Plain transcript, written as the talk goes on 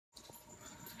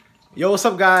Yo, what's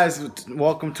up, guys?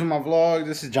 Welcome to my vlog.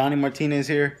 This is Johnny Martinez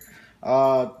here.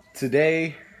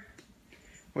 Today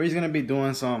we're just gonna be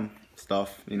doing some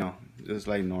stuff, you know, just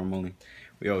like normally.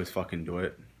 We always fucking do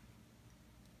it.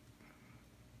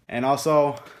 And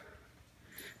also,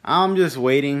 I'm just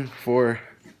waiting for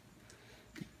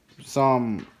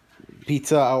some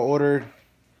pizza I ordered.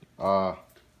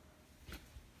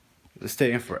 It's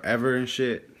taking forever and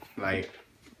shit. Like,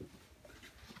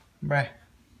 bruh.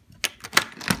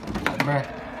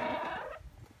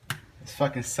 It's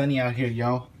fucking sunny out here,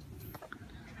 yo.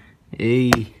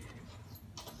 Hey.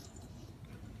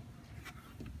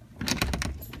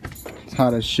 It's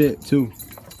hot as shit, too.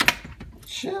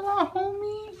 Chill out,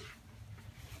 homie.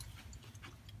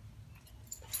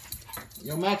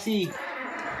 Yo, Maxie.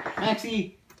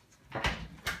 Maxie. Come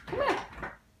here.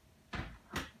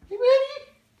 Hey, buddy.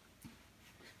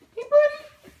 Hey, buddy.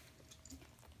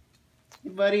 Hey,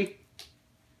 buddy.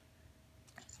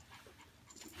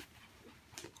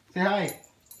 Say hi.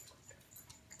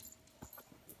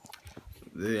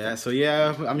 Yeah, so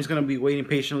yeah, I'm just gonna be waiting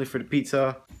patiently for the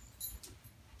pizza.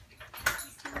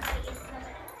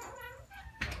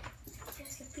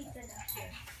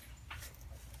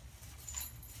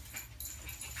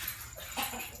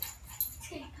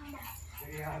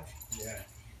 Yeah.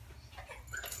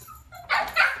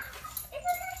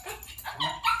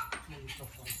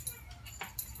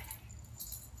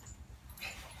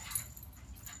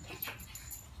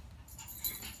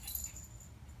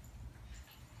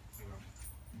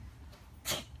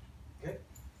 Okay.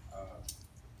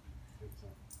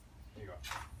 There you go.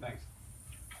 Thanks.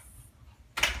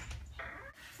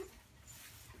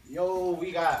 Yo,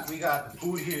 we got the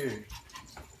food here.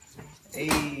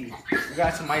 Hey, we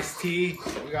got some iced tea.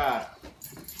 We got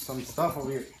some stuff over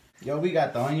here. Yo, we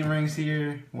got the onion rings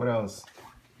here. What else?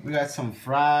 We got some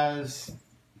fries,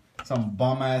 some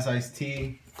bum ass iced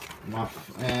tea,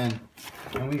 and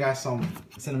we got some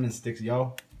cinnamon sticks,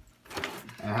 yo.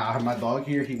 And I have my dog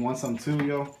here. He wants some too,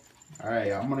 yo. All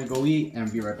right, I'm gonna go eat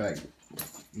and be right back.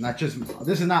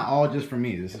 This is not all just for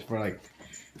me. This is for like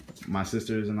my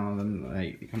sisters and all of them.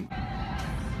 Like, come on.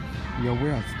 Yo,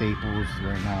 we're at Staples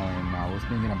right now, and I was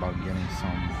thinking about getting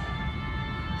something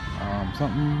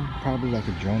probably like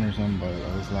a drone or something, but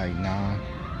I was like, nah,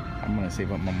 I'm gonna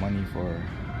save up my money for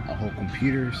a whole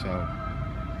computer. So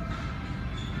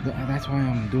that's why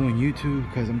I'm doing YouTube,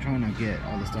 because I'm trying to get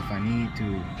all the stuff I need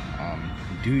to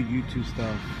do YouTube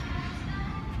stuff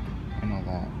and all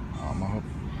that. I hope,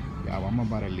 yeah, I'm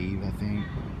about to leave. I think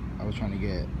I was trying to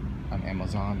get an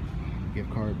Amazon gift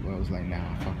card, but I was like,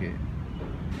 nah, fuck it.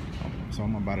 So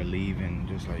I'm about to leave and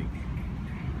just like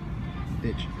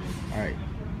ditch. Alright,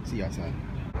 see you outside.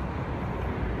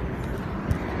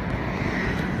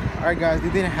 Alright guys, they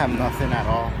didn't have nothing at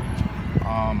all.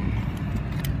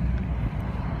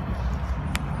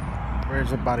 We're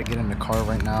just about to get in the car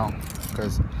right now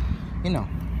because, you know,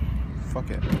 fuck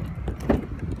it.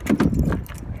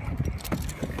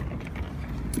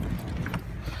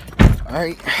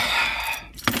 Alright.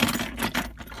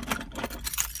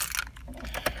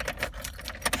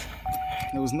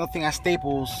 There was nothing at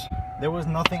Staples.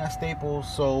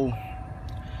 So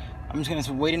I'm just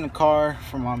gonna wait in the car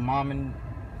for my mom and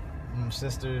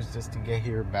sisters just to get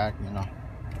here back, you know.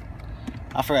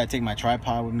 I forgot to take my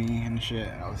tripod with me and shit.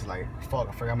 I was like, fuck,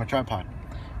 I forgot my tripod.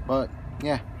 But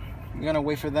yeah, we're gonna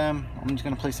wait for them. I'm just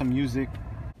gonna play some music.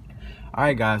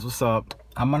 Alright guys, what's up?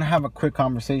 I'm gonna have a quick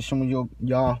conversation with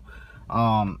y'all.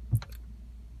 I'm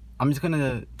just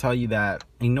gonna tell you that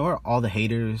ignore all the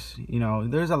haters. You know,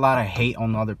 there's a lot of hate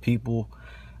on other people.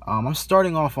 I'm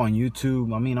starting off on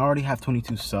YouTube. I mean, I already have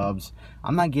 22 subs.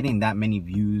 I'm not getting that many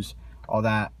views, all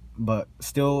that, but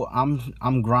still,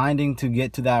 I'm grinding to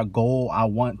get to that goal I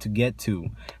want to get to.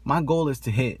 My goal is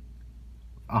to hit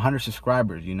 100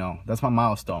 subscribers. You know, that's my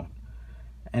milestone.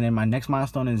 And then my next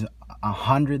milestone is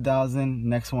 100,000.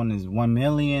 Next one is 1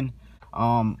 million.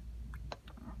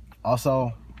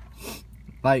 Also,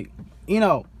 like, you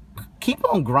know, keep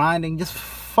on grinding. Just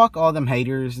fuck all them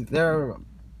haters. They're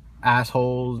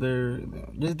assholes. They're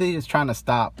just trying to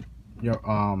stop your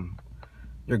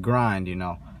grind, you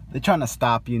know. They're trying to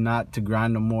stop you not to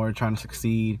grind no more, trying to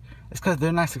succeed. It's because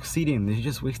they're not succeeding. They're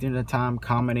just wasting their time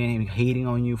commenting and hating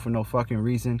on you for no fucking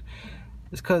reason.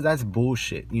 It's because that's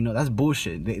bullshit, you know. That's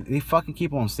bullshit. They fucking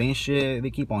keep on saying shit.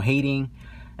 They keep on hating.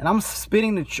 And I'm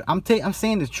spitting the I'm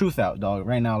saying the truth out, dog,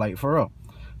 right now. Like, for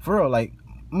real. Like,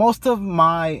 most of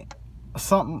I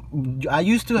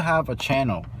used to have a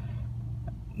channel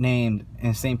named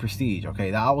Insane Prestige.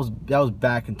 Okay, that was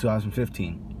back in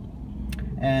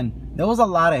 2015, and there was a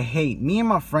lot of hate. Me and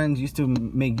my friends used to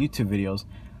make YouTube videos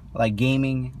like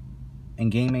gaming in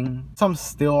gaming. Some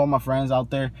still all my friends out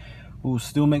there who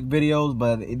still make videos,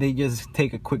 but they just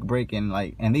take a quick break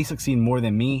and they succeed more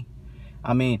than me.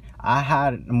 I mean, I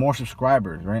had more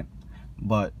subscribers, right?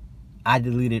 But I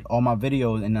deleted all my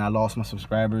videos and then I lost my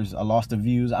subscribers, I lost the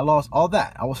views, I lost all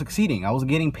that. I was succeeding. I was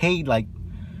getting paid like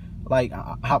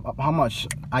how much?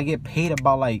 I get paid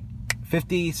about like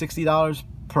 $50-$60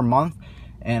 per month,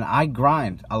 and I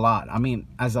grind a lot. I mean,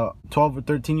 as a 12 or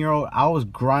 13-year-old, I was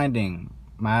grinding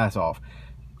my ass off,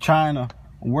 trying to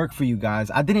work for you guys.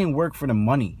 I didn't work for the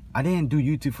money. I didn't do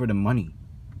YouTube for the money.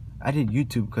 I did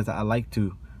YouTube because I like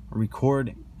to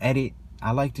record, edit.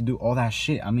 I like to do all that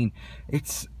shit. I mean,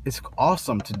 it's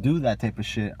awesome to do that type of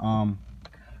shit.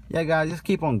 Yeah, guys, just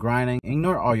keep on grinding.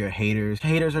 Ignore all your haters.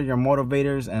 Haters are your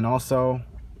motivators. And also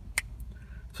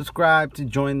subscribe to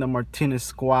join the Martinez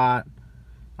squad.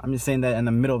 I'm just saying that in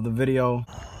the middle of the video.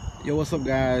 Yo, what's up,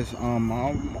 guys? I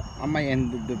might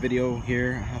end the video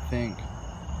here. I think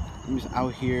I'm just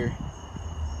out here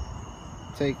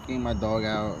taking my dog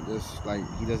out, just like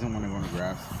he doesn't want to go on the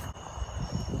grass.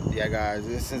 Yeah, guys,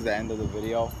 this is the end of the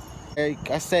video.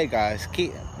 Like I said, guys,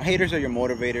 haters are your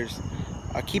motivators.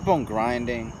 Keep on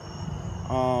grinding.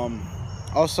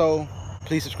 Also,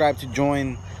 please subscribe to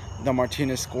join the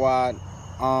Martinez squad.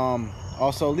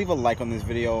 Also, leave a like on this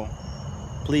video.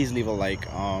 Please leave a like.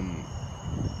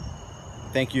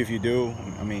 Thank you if you do.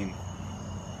 I mean,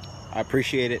 I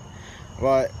appreciate it.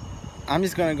 But I'm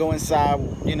just gonna go inside,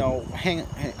 you know,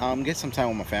 get some time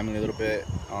with my family a little bit.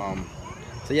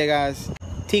 So yeah, guys,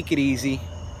 take it easy.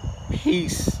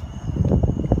 Peace.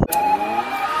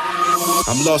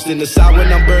 I'm lost in the side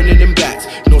when I'm burning them bats.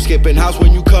 No skipping house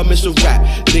when you come, it's a rap.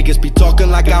 Niggas be talking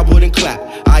like I wouldn't clap.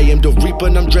 I am the reaper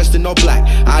and I'm dressed in all black.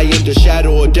 I am the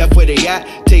shadow of death where they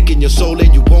at. Taking your soul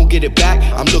and you won't get it back.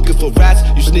 I'm looking for rats,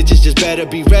 you snitches just better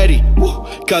be ready. Woo,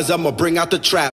 cause I'ma bring out the trap.